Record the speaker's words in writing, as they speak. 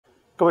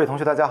各位同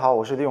学，大家好，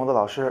我是李永乐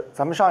老师。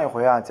咱们上一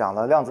回讲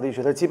了量子力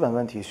学的基本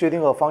问题，薛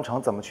定谔方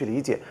程怎么去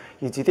理解，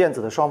以及电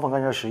子的双缝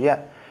干涉实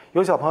验。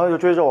有小朋友就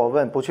追着我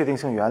问不确定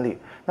性原理。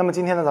那么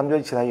今天呢，咱们就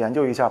一起来研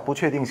究一下不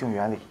确定性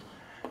原理。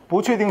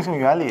不确定性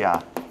原理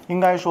应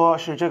该说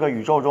是这个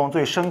宇宙中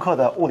最深刻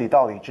的物理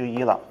道理之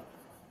一了。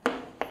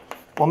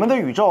我们的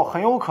宇宙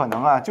很有可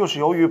能就是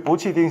由于不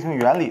确定性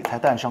原理才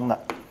诞生的。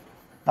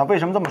那为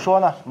什么这么说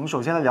呢？我们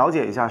首先来了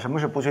解一下什么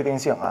是不确定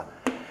性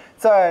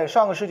在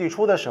上个世纪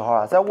初的时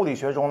候在物理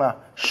学中呢，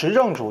实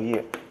证主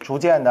义逐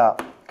渐的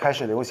开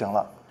始流行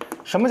了。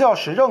什么叫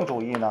实证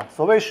主义呢？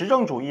所谓实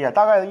证主义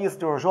大概的意思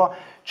就是说，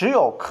只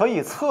有可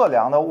以测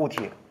量的物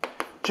体，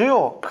只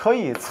有可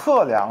以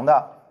测量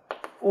的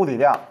物理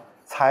量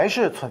才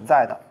是存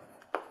在的，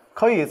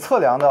可以测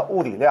量的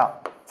物理量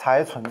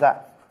才存在。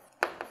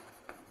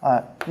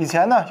以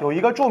前呢有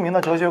一个著名的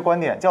哲学观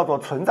点叫做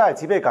存在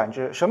即被感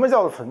知。什么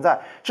叫做存在？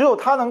只有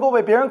他能够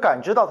被别人感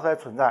知到，他才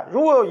存在。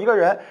如果有一个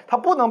人他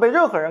不能被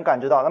任何人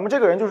感知到，那么这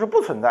个人就是不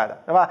存在的，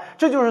对吧？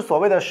这就是所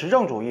谓的实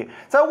证主义。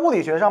在物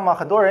理学上嘛，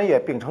很多人也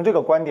秉承这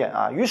个观点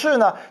于是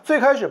呢，最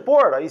开始波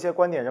尔的一些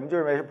观点人们就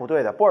认为是不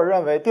对的。波尔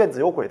认为电子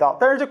有轨道，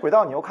但是这轨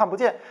道你又看不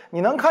见，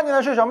你能看见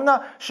的是什么呢？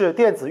是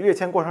电子跃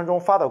迁过程中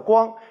发的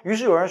光。于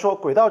是有人说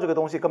轨道这个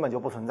东西根本就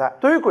不存在。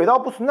对于轨道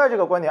不存在这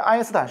个观点，爱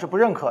因斯坦是不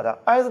认可的。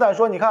爱因斯坦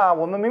说，你看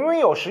我们明明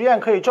有实验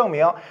可以证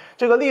明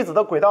这个粒子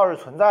的轨道是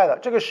存在的。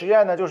这个实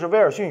验呢就是威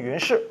尔逊云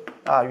式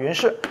云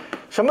式。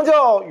什么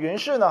叫云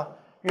式呢？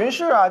云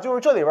式就是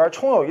这里边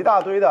充有一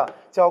大堆的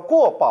叫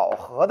过饱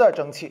和的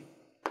蒸汽。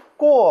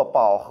过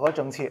饱和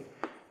蒸汽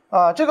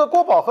这个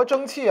过饱和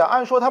蒸汽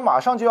按说它马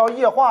上就要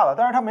液化了，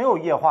但是它没有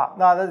液化，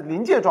那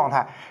临界状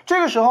态。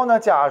这个时候呢，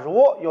假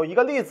如有一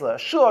个粒子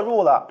射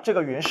入了这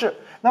个云室，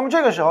那么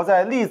这个时候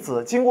在粒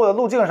子经过的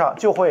路径上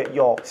就会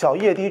有小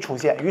液滴出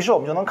现，于是我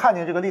们就能看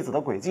见这个粒子的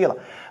轨迹了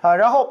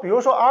然后比如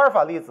说阿尔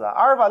法粒子，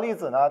阿尔法粒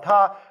子呢，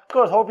它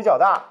个头比较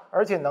大，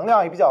而且能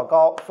量也比较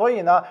高，所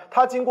以呢，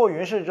它经过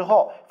云室之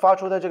后发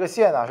出的这个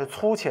线是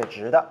粗且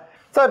直的。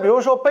再比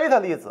如说贝塔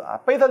粒子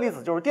贝塔粒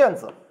子就是电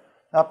子。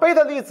贝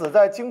塔粒子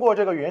在经过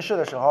这个云室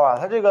的时候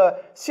它这个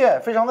线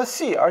非常的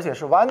细，而且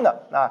是弯的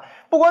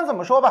不管怎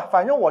么说吧，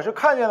反正我是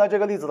看见了这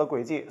个粒子的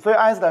轨迹，所以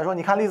爱因斯坦说，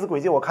你看粒子轨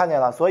迹我看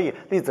见了，所以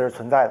粒子是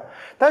存在的。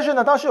但是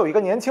呢，当时有一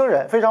个年轻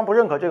人非常不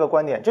认可这个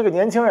观点，这个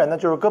年轻人呢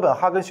就是哥本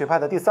哈根学派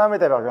的第3位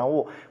代表人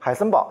物海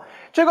森堡。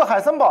这个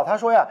海森堡他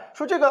说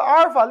说这个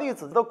阿尔法粒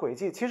子的轨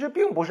迹其实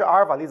并不是阿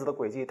尔法粒子的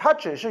轨迹，它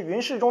只是云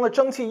室中的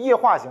蒸汽液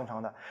化形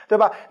成的，对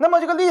吧？那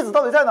么这个粒子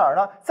到底在哪儿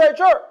呢？在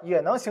这儿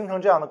也能形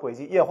成这样的轨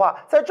迹液化，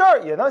在这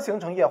儿也能形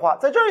成液化，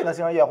在这儿也能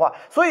形成液化，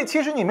所以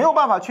其实你没有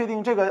办法确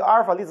定这个阿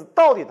尔法粒子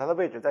到底它的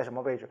位置在什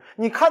么位置，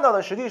你看到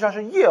的实际上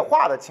是液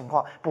化的情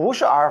况，不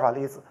是阿尔法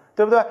粒子，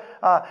对不对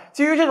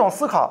基于这种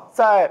思考，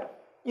在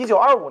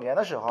1925年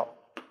的时候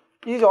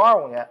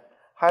，1925年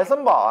海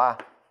森堡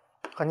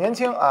很年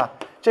轻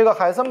这个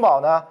海森堡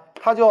呢，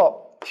他就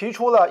提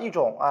出了一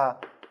种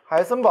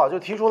海森堡就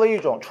提出了一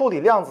种处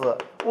理量子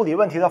物理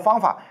问题的方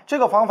法。这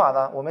个方法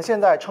呢，我们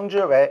现在称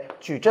之为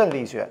矩阵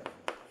力学。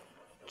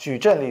矩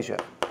阵力学，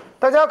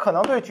大家可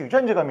能对矩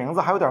阵这个名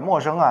字还有点陌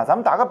生咱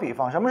们打个比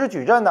方，什么是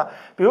矩阵呢？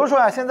比如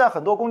说现在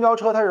很多公交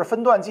车它是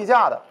分段计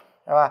价的，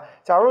对吧？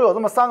假如有这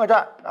么3个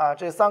站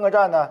这3个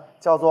站呢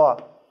叫做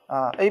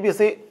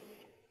ABC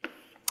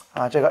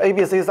这个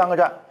ABC 3个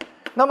站，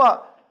那么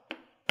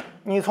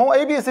你从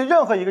ABC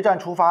任何一个站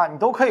出发，你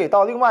都可以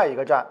到另外一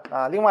个站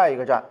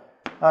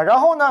然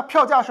后呢，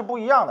票价是不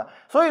一样的。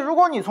所以如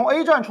果你从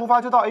A 站出发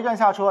就到 A 站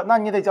下车，那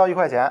你得交1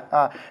块钱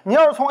你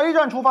要是从 A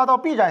站出发到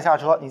B 站下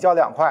车，你交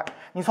2块；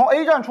你从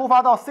A 站出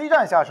发到 C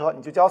站下车，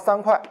你就交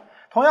3块。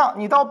同样，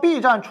你到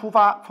B 站出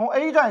发，从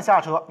A 站下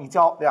车，你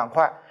交2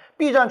块。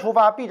B 站出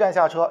发 ，B 站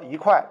下车1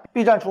块。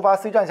B 站出发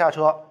 ，C 站下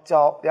车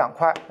交2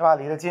块，是吧？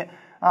离得近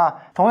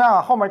同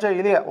样后面这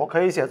一列我可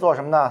以写作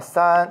什么呢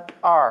？3、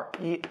2、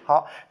1。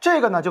好，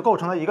这个呢就构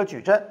成了一个矩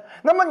阵。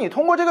那么你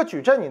通过这个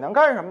矩阵你能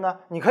干什么呢？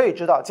你可以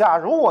知道，假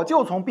如我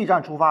就从 B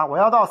站出发，我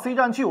要到 C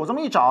站去，我这么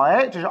一找，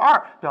这是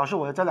2，表示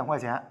我要交2块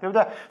钱，对不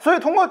对？所以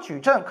通过矩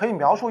阵可以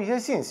描述一些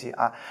信息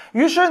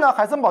于是呢，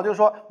海森堡就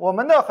说，我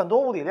们的很多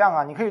物理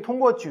量你可以通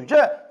过矩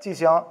阵进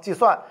行计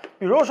算。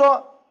比如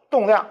说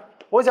动量，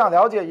我想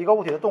了解一个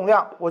物体的动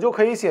量，我就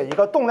可以写一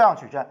个动量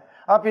矩阵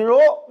比如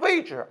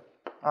位置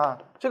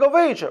这个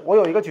位置我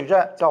有一个矩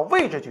阵叫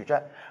位置矩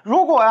阵。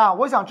如果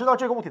我想知道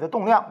这个物体的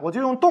动量，我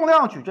就用动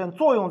量矩阵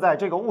作用在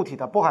这个物体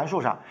的波函数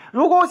上。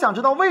如果我想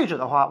知道位置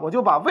的话，我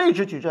就把位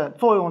置矩阵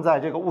作用在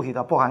这个物体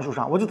的波函数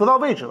上，我就得到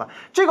位置了。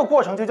这个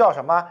过程就叫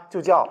什么？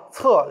就叫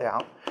测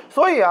量。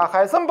所以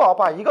海森堡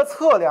把一个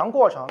测量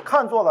过程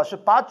看作了是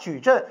把矩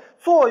阵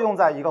作用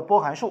在一个波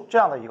函数这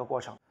样的一个过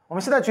程。我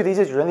们现在去理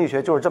解矩阵力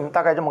学就是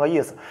大概这么个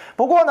意思。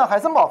不过呢，海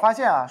森堡发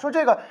现说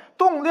这个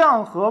动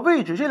量和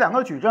位置这2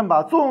个矩阵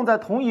作用在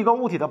同一个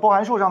物体的波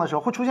函数上的时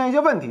候会出现一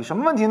些问题。什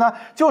么问题呢？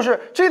就是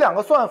这2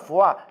个算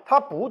符它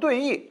不对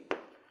应。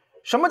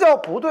什么叫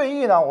不对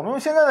应呢？我们用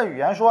现在的语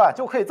言说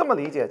就可以这么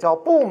理解，叫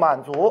不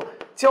满足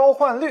交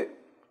换律。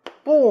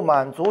不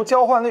满足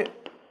交换律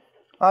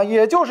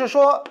也就是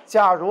说，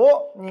假如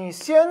你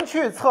先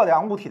去测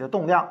量物体的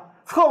动量，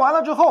测完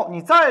了之后，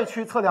你再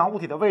去测量物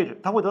体的位置，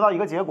它会得到一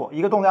个结果，一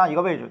个动量，一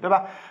个位置，对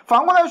吧？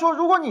反过来说，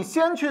如果你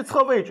先去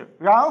测位置，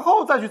然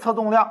后再去测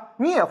动量，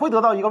你也会得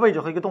到一个位置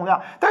和一个动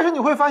量，但是你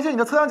会发现你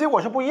的测量结果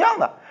是不一样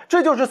的，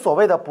这就是所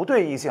谓的不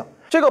对义性。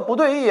这个不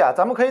对义啊，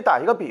咱们可以打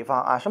一个比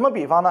方啊，什么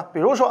比方呢？比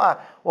如说啊，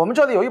我们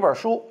这里有一本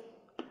书，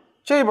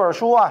这本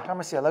书啊上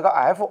面写了个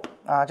F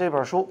啊，这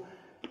本书，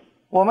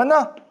我们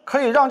呢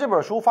可以让这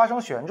本书发生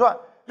旋转，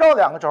绕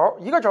两个轴，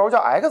一个轴叫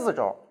x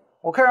轴。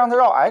我可以让它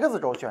绕 x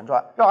轴旋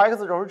转，绕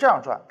x 轴是这样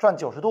转，转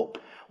90度。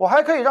我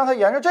还可以让它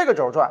沿着这个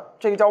轴转，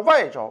这个叫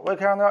y 轴，我也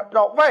可以让它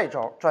绕 y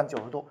轴转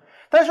90度。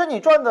但是你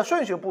转的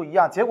顺序不一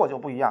样，结果就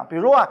不一样。比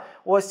如啊，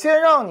我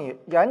先让你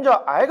沿着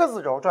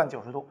x 轴转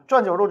90度，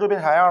转90度就变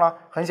啥样了？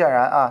很显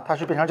然啊，它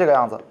是变成这个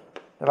样子，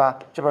对吧？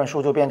这本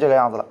书就变这个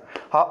样子了。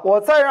好，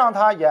我再让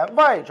它沿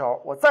y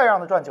轴，我再让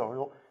它转90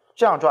度，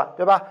这样转，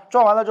对吧？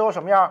转完了之后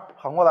什么样？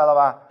横过来了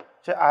吧？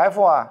这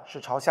f 啊是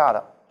朝下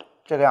的，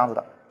这个样子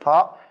的。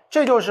好。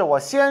这就是我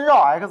先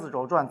绕 x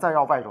轴转，再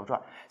绕 y 轴转。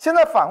现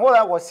在反过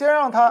来，我先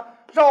让它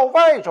绕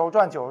y 轴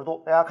转90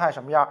度，大家看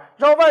什么样？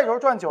绕 y 轴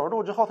转90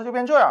度之后，它就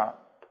变这样了，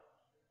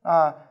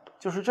啊，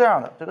就是这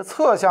样的。这个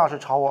侧向是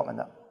朝我们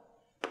的，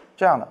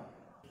这样的，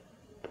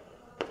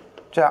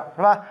这样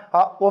是吧？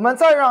好，我们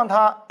再让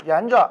它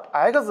沿着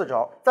x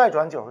轴再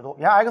转90度，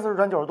沿 x 轴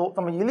转90度，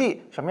这么一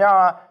立，什么样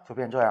啊？就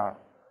变这样了，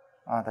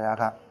啊，大家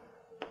看，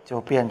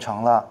就变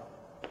成了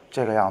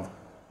这个样子。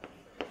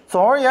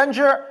总而言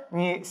之，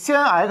你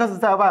先 x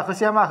再 y 和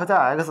先 y 和再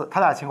x， 它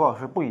俩情况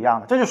是不一样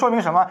的。这就说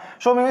明什么？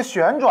说明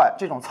旋转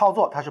这种操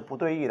作它是不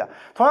对义的。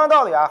同样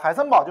道理啊，海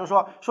森堡就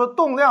说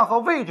动量和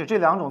位置这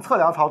两种测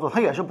量操作它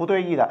也是不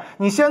对义的。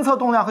你先测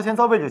动量和先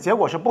测位置，结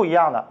果是不一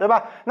样的，对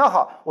吧？那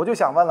好，我就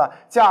想问了，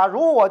假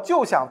如我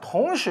就想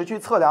同时去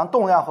测量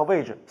动量和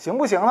位置，行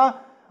不行呢？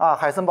啊，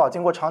海森堡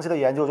经过长期的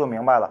研究就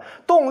明白了，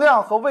动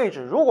量和位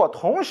置如果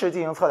同时进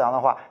行测量的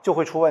话，就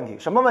会出问题。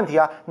什么问题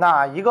啊？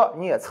哪一个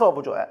你也测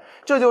不准。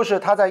这就是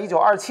他在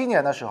1927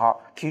年的时候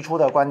提出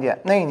的观点。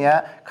那一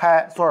年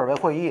开索尔维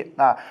会议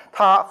啊，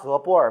他和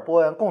波尔、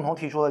波恩共同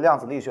提出了量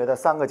子力学的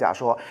3个假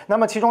说。那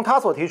么其中他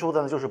所提出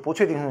的呢，就是不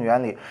确定性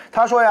原理。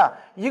他说呀，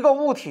一个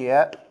物体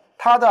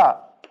它的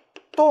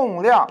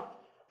动量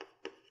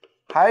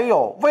还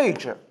有位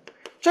置。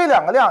这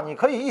两个量你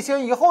可以一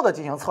先一后的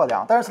进行测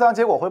量，但是测量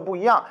结果会不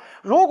一样。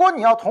如果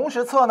你要同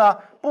时测呢，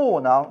不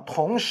能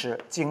同时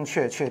精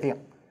确确定，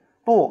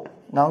不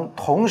能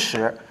同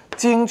时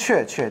精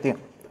确确定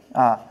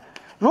啊。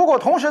如果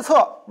同时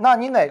测，那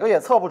你哪个也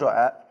测不准，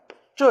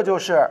这就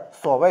是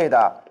所谓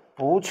的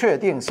不确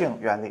定性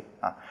原理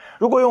啊。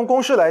如果用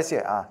公式来写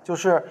啊，就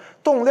是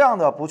动量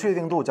的不确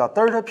定度叫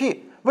德尔塔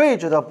p， 位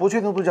置的不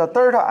确定度叫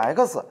德尔塔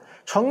x。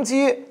乘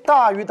积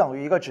大于等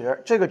于一个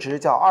值，这个值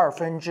叫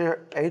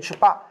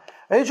2/h8。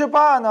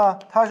h8 呢，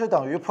它是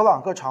等于普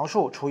朗克常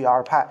数除以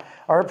2派，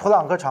而普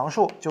朗克常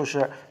数就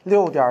是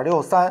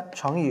6.63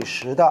乘以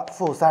10的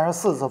-34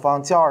次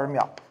方焦耳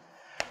秒。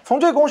从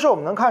这公式我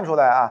们能看出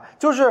来啊，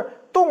就是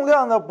动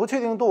量的不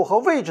确定度和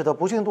位置的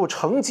不确定度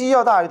乘积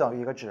要大于等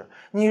于一个值。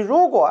你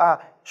如果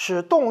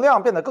使动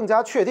量变得更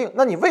加确定，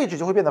那你位置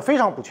就会变得非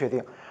常不确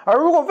定。而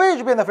如果位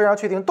置变得非常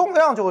确定，动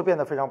量就会变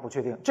得非常不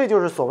确定。这就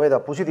是所谓的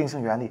不确定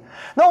性原理。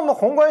那我们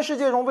宏观世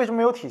界中为什么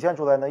没有体现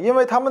出来呢？因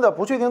为它们的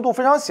不确定度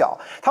非常小，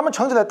它们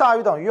乘起来大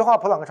于等于约化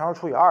普朗克常数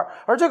除以2，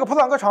而这个普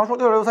朗克常数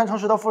6.63乘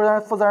10的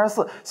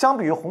-34，相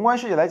比于宏观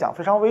世界来讲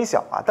非常微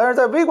小啊。但是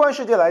在微观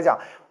世界来讲，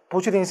不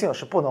确定性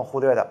是不能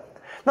忽略的。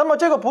那么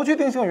这个不确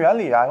定性原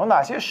理啊，有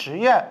哪些实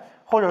验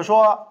或者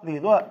说理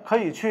论可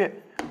以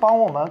去帮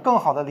我们更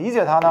好的理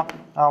解它呢？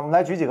啊，我们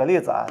来举几个例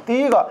子啊。第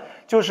一个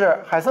就是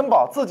海森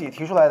堡自己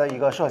提出来的一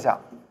个设想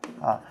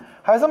啊。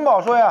海森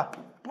堡说呀，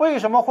为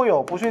什么会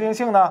有不确定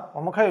性呢？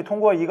我们可以通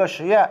过一个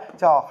实验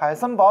叫海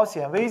森堡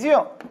显微镜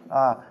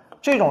啊，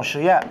这种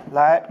实验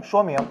来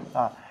说明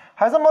啊。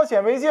海森堡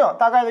显微镜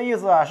大概的意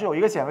思啊，是有一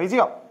个显微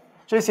镜，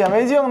这显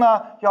微镜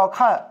呢要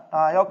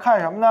看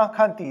什么呢？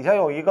看底下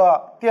有一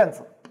个电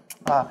子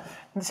啊。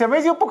显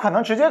微镜不可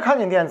能直接看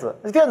见电子，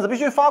电子必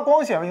须发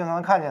光，显微镜才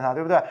能看见它，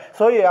对不对？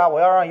所以啊，我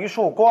要让一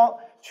束光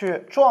去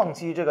撞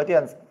击这个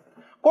电子。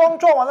光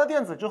撞完了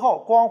电子之后，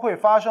光会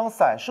发生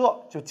散射，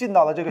就进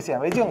到了这个显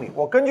微镜里。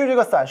我根据这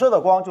个散射的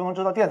光就能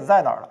知道电子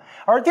在哪儿了。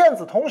而电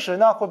子同时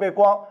呢会被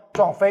光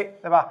撞飞，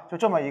对吧？就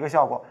这么一个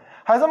效果。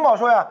海森堡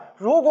说呀，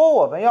如果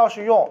我们要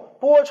是用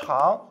波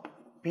长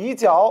比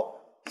较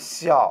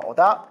小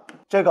的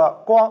这个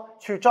光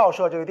去照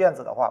射这个电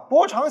子的话，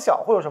波长小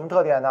会有什么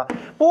特点呢？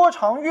波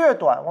长越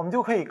短，我们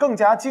就可以更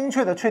加精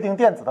确的确定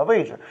电子的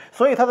位置，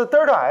所以它的德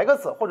尔塔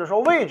x 或者说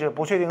位置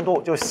不确定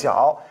度就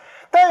小。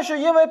但是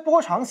因为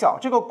波长小，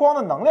这个光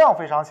的能量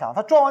非常强，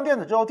它撞完电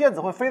子之后，电子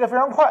会飞得非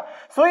常快，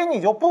所以你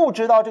就不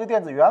知道这个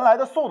电子原来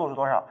的速度是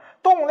多少。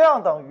动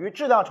量等于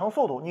质量乘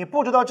速度，你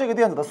不知道这个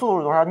电子的速度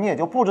是多少，你也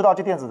就不知道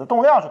这电子的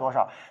动量是多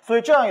少。所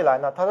以这样一来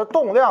呢，它的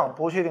动量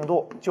不确定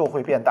度就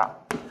会变大。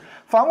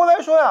反过来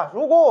说呀，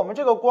如果我们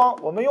这个光，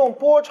我们用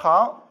波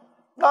长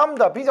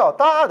λ比较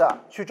大的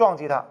去撞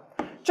击它，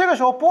这个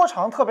时候波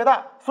长特别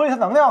大，所以它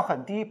能量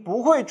很低，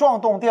不会撞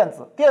动电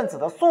子，电子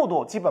的速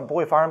度基本不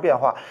会发生变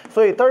化，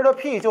所以德尔塔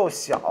p 就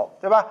小，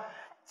对吧？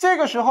这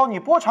个时候你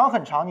波长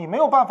很长，你没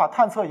有办法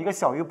探测一个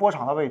小于波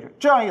长的位置，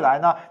这样一来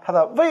呢，它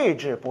的位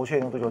置不确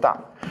定度就大。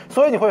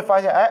所以你会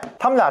发现，哎，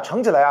它们俩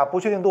乘起来啊，不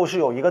确定度是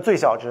有一个最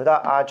小值的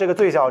啊，这个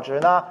最小值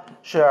呢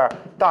是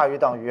大于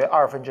等于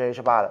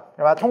2/h8的，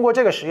对吧？通过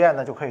这个实验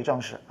呢就可以证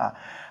实啊。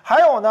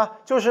还有呢，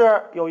就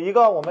是有一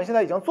个我们现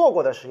在已经做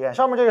过的实验，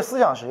上面这个思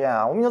想实验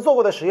啊，我们已经做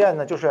过的实验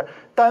呢，就是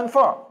单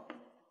缝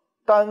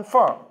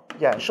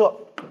衍射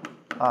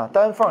啊，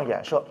单缝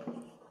衍射。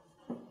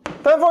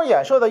单缝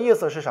衍射的意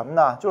思是什么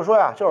呢？就是说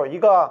呀，这有一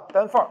个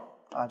单缝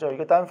啊，这有一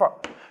个单缝，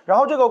然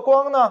后这个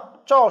光呢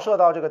照射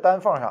到这个单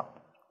缝上。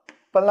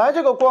本来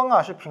这个光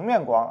啊是平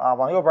面光啊，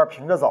往右边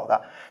平着走的，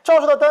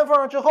照射到单缝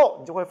上之后，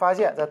你就会发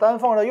现，在单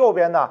缝的右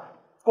边呢，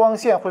光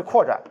线会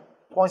扩展，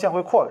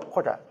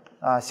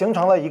啊，形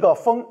成了一个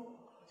峰。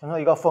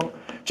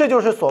这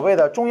就是所谓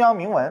的中央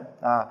铭文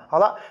啊。好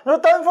了，那说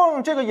单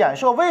缝这个衍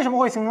射为什么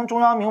会形成中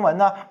央铭文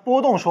呢？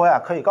波动说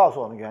呀，可以告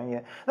诉我们原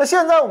因。那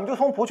现在我们就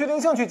从不确定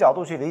性角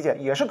度去理解，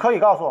也是可以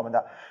告诉我们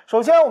的。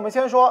首先，我们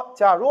先说，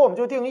假如我们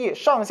就定义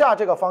上下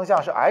这个方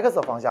向是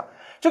x 方向，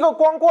这个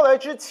光过来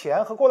之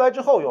前和过来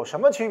之后有什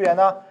么区别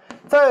呢？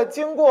在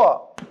经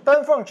过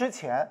单缝之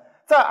前，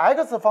在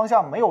x 方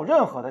向没有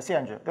任何的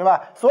限制，对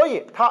吧？所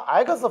以它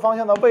x 方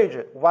向的位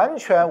置完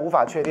全无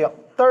法确定，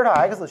德尔塔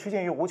x 趋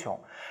近于无穷。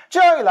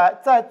这样一来，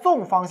在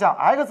纵方向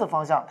x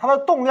方向，它的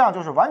动量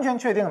就是完全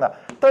确定的，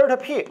德尔塔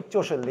p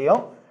就是0。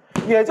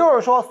也就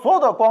是说，所有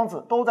的光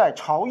子都在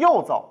朝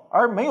右走，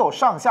而没有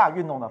上下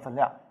运动的分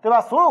量，对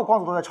吧？所有光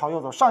子都在朝右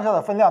走，上下的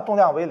分量动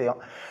量为0。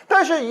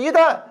但是，一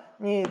旦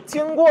你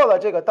经过了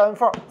这个单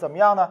缝，怎么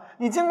样呢？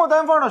你经过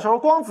单缝的时候，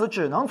光子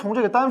只能从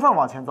这个单缝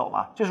往前走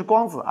嘛，这是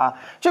光子啊，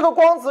这个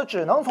光子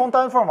只能从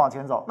单缝往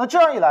前走。那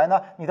这样一来呢，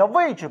你的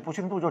位置不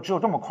确定度就只有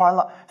这么宽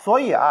了，所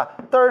以啊，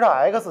德尔塔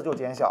x 就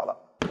减小了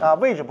啊，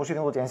位置不确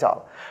定度减小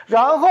了。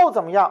然后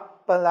怎么样？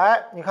本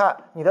来你看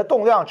你的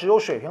动量只有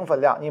水平分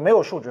量，你没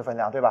有数值分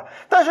量，对吧？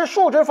但是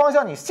数值方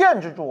向你限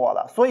制住我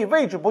了，所以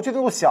位置不确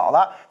定度小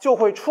了，就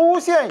会出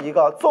现一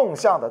个纵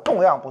向的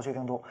动量不确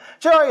定度。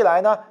这样一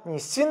来呢，你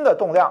新的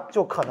动量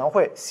就可能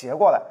会斜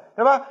过来，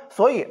对吧？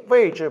所以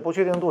位置不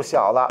确定度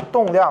小了，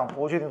动量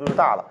不确定度就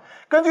大了。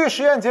根据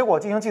实验结果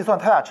进行计算，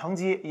它俩乘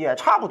积也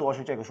差不多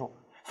是这个数。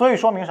所以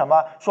说明什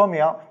么？说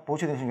明不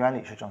确定性原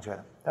理是正确的，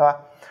对吧？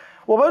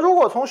我们如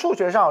果从数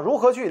学上如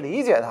何去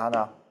理解它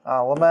呢？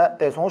啊，我们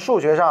得从数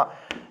学上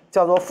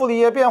叫做傅立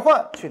叶变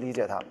换去理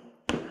解它。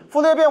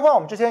傅立叶变换我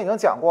们之前已经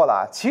讲过了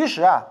啊，其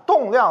实啊，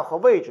动量和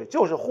位置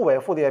就是互为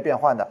傅立叶变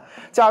换的。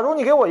假如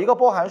你给我一个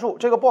波函数，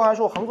这个波函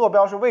数横坐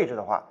标是位置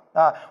的话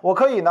啊，我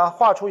可以呢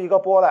画出一个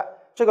波来，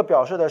这个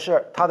表示的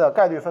是它的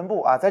概率分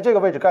布啊，在这个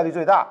位置概率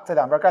最大，在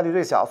两边概率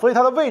最小，所以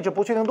它的位置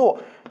不确定度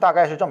大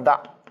概是这么大。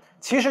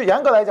其实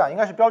严格来讲应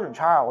该是标准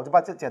差啊，我就把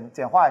这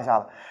简化一下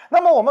了。那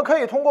么我们可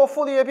以通过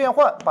傅立叶变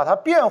换把它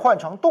变换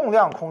成动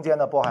量空间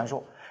的波函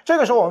数。这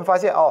个时候我们发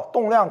现哦，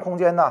动量空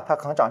间呢，它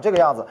可能长这个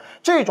样子，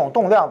这种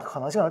动量可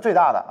能性是最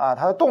大的啊，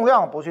它的动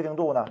量不确定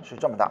度呢是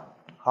这么大。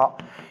好，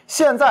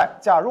现在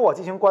假如我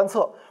进行观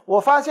测，我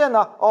发现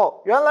呢，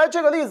哦，原来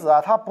这个粒子啊，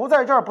它不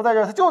在这儿，不在这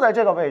儿，它就在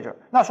这个位置。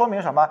那说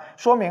明什么？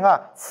说明啊，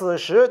此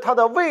时它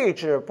的位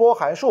置波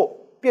函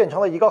数变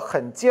成了一个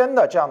很尖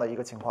的这样的一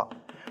个情况，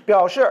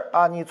表示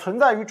啊，你存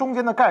在于中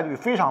间的概率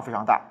非常非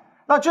常大。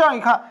那这样一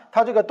看，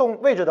它这个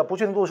位置的不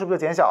确定度是不是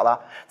就减小了？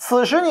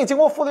此时你经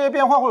过傅立叶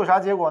变换会有啥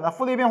结果呢？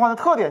傅立叶变换的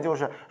特点就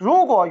是，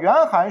如果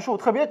原函数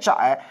特别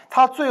窄，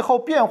它最后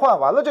变换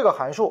完了这个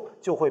函数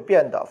就会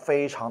变得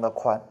非常的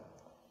宽，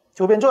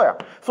就变这样。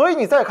所以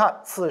你再看，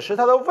此时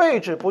它的位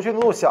置不确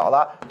定度小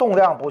了，动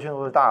量不确定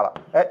度就大了，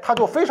哎，它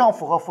就非常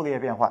符合傅立叶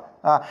变换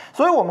啊。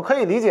所以我们可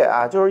以理解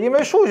啊，就是因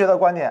为数学的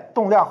观点，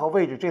动量和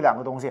位置这两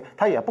个东西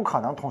它也不可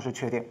能同时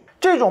确定。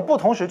这种不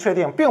同时确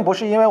定，并不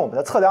是因为我们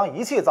的测量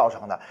仪器造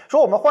成的。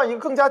说我们换一个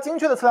更加精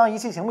确的测量仪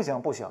器行不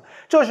行？不行，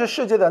这是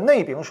世界的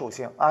内禀属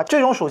性啊。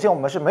这种属性我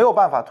们是没有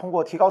办法通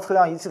过提高测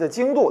量仪器的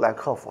精度来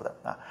克服的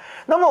啊。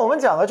那么我们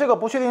讲的这个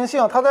不确定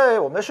性，它在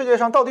我们的世界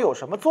上到底有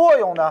什么作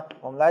用呢？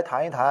我们来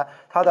谈一谈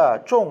它的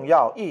重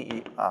要意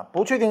义啊。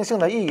不确定性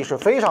的意义是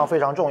非常非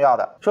常重要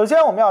的。首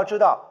先我们要知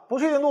道，不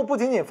确定度不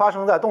仅仅发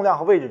生在动量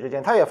和位置之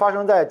间，它也发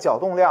生在角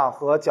动量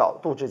和角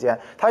度之间，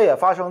它也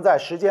发生在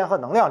时间和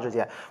能量之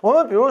间。我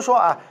们比如说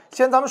啊，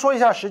咱们说一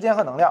下时间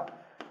和能量。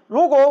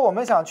如果我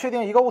们想确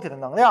定一个物体的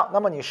能量，那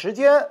么你时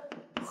间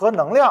和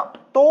能量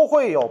都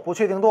会有不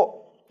确定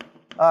度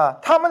啊，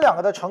它们两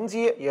个的乘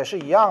积也是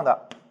一样的，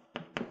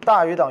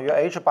大于等于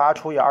h8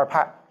 除以2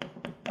派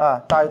啊，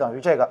大于等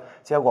于这个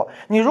结果。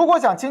你如果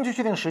想精确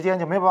确定时间，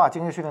就没有办法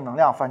精确确定能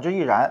量，反之亦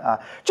然啊。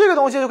这个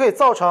东西就可以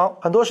造成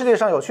很多世界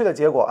上有趣的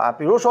结果啊。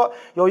比如说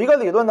有一个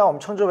理论呢，我们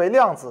称之为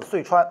量子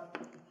隧穿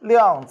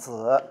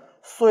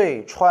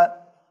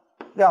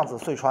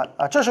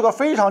啊，这是个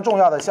非常重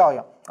要的效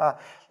应啊。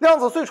量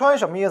子隧穿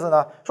什么意思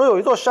呢？说有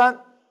一座山，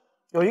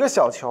有一个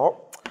小球，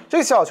这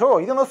个小球有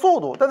一定的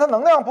速度，但它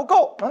能量不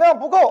够，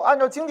按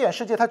照经典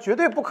世界它绝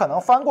对不可能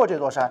翻过这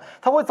座山，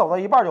它会走到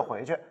一半就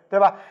回去，对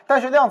吧？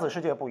但是量子世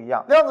界不一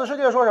样，量子世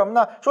界说什么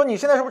呢？说你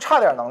现在是不是差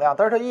点能量，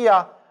德尔塔 E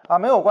啊，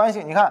没有关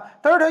系。你看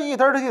德尔塔 E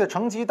的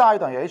乘积大于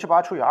等于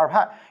h8除以2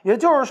派，也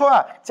就是说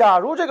啊，假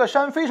如这个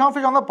山非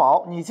常的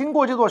薄，你经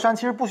过这座山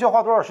其实不需要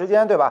花多少时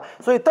间，对吧？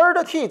所以德尔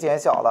塔 T 减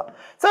小了，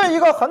在一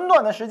个很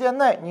短的时间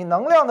内，你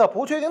能量的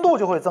不确定度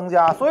就会增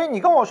加。所以你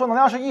跟我说能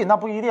量是 E， 那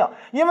不一定，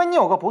因为你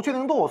有个不确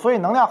定度，所以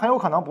能量很有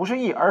可能不是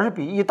E， 而是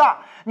比 E 大。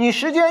你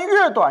时间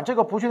越短，这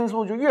个不确定速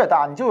度就越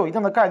大，你就有一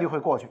定的概率会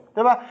过去，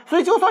对吧？所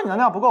以就算你能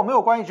量不够没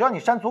有关系，只要你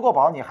山足够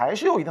薄，你还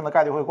是有一定的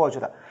概率会过去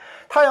的。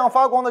太阳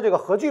发光的这个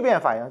核聚变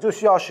反应就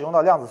需要使用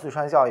到量子隧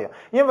穿效应，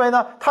因为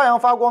呢，太阳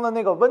发光的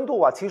那个温度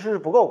啊其实是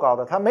不够高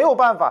的，它没有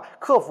办法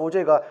克服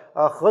这个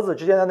核子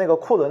之间的那个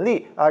库仑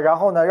力啊，然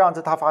后呢让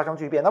它发生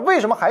聚变。那为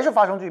什么还是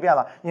发生聚变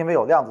了？因为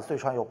有量子隧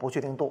穿，有不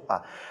确定度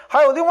啊。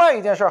还有另外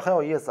一件事很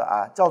有意思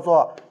啊，叫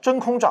做真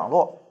空涨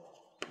落。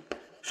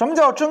什么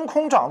叫真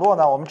空涨落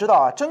呢？我们知道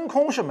啊，真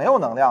空是没有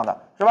能量的，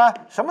是吧？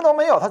什么都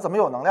没有，它怎么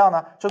有能量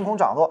呢？真空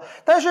涨落。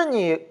但是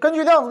你根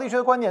据量子力学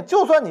的观点，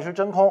就算你是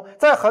真空，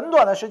在很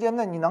短的时间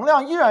内，你能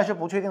量依然是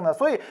不确定的，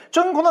所以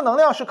真空的能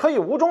量是可以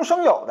无中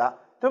生有的。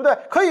对不对？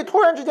可以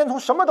突然之间从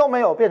什么都没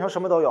有变成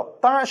什么都有，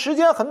当然时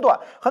间很短，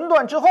很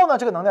短之后呢，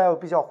这个能量又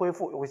必须要恢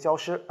复，又会消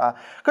失啊。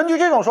根据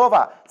这种说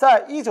法，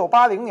在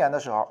1980年的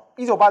时候，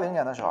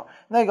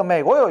那个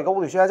美国有一个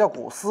物理学家叫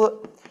古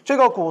斯，这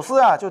个古斯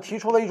啊就提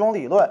出了一种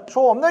理论，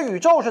说我们的宇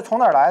宙是从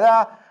哪儿来的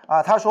呀？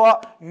他说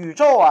宇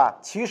宙啊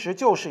其实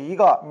就是一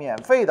个免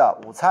费的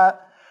午餐，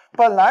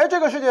本来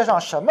这个世界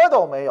上什么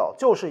都没有，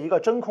就是一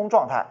个真空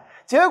状态。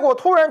结果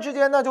突然之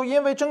间呢，就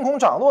因为真空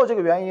涨落这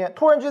个原因，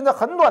突然之间在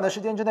很短的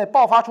时间之内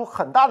爆发出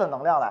很大的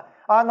能量来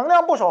啊！能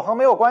量不守恒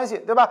没有关系，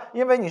对吧？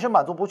因为你是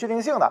满足不确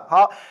定性的。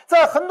好，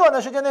在很短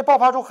的时间内爆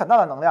发出很大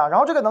的能量，然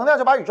后这个能量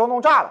就把宇宙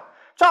弄炸了。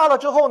炸了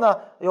之后呢，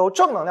有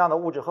正能量的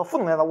物质和负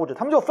能量的物质，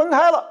它们就分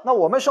开了。那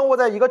我们生活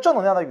在一个正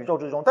能量的宇宙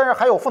之中，但是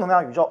还有负能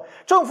量宇宙，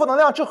正负能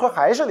量之和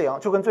还是0，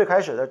就跟最开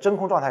始的真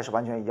空状态是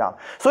完全一样的。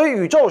所以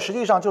宇宙实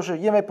际上就是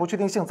因为不确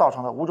定性造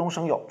成的无中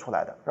生有出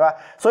来的，是吧？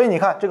所以你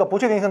看这个不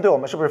确定性对我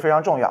们是不是非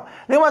常重要？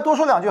另外多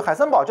说两句，海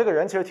森堡这个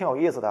人其实挺有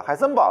意思的。海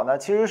森堡呢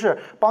其实是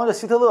帮着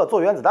希特勒做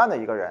原子弹的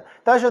一个人，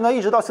但是呢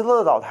一直到希特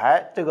勒倒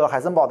台，这个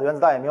海森堡的原子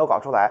弹也没有搞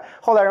出来。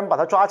后来人把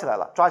他抓起来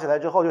了，抓起来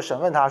之后就审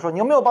问他说：“你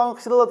有没有帮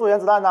希特勒做原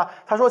子弹呢？”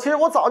他说：“其实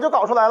我早就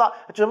搞出来了，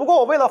只不过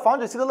我为了防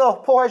止希特勒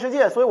破坏世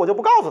界，所以我就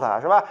不告诉他，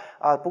是吧？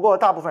不过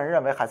大部分人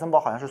认为海森堡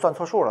好像是算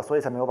错数了，所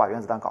以才没有把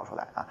原子弹搞出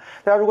来啊。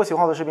大家如果喜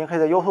欢我的视频，可以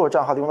在优酷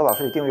账号李永乐老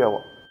师里订阅我。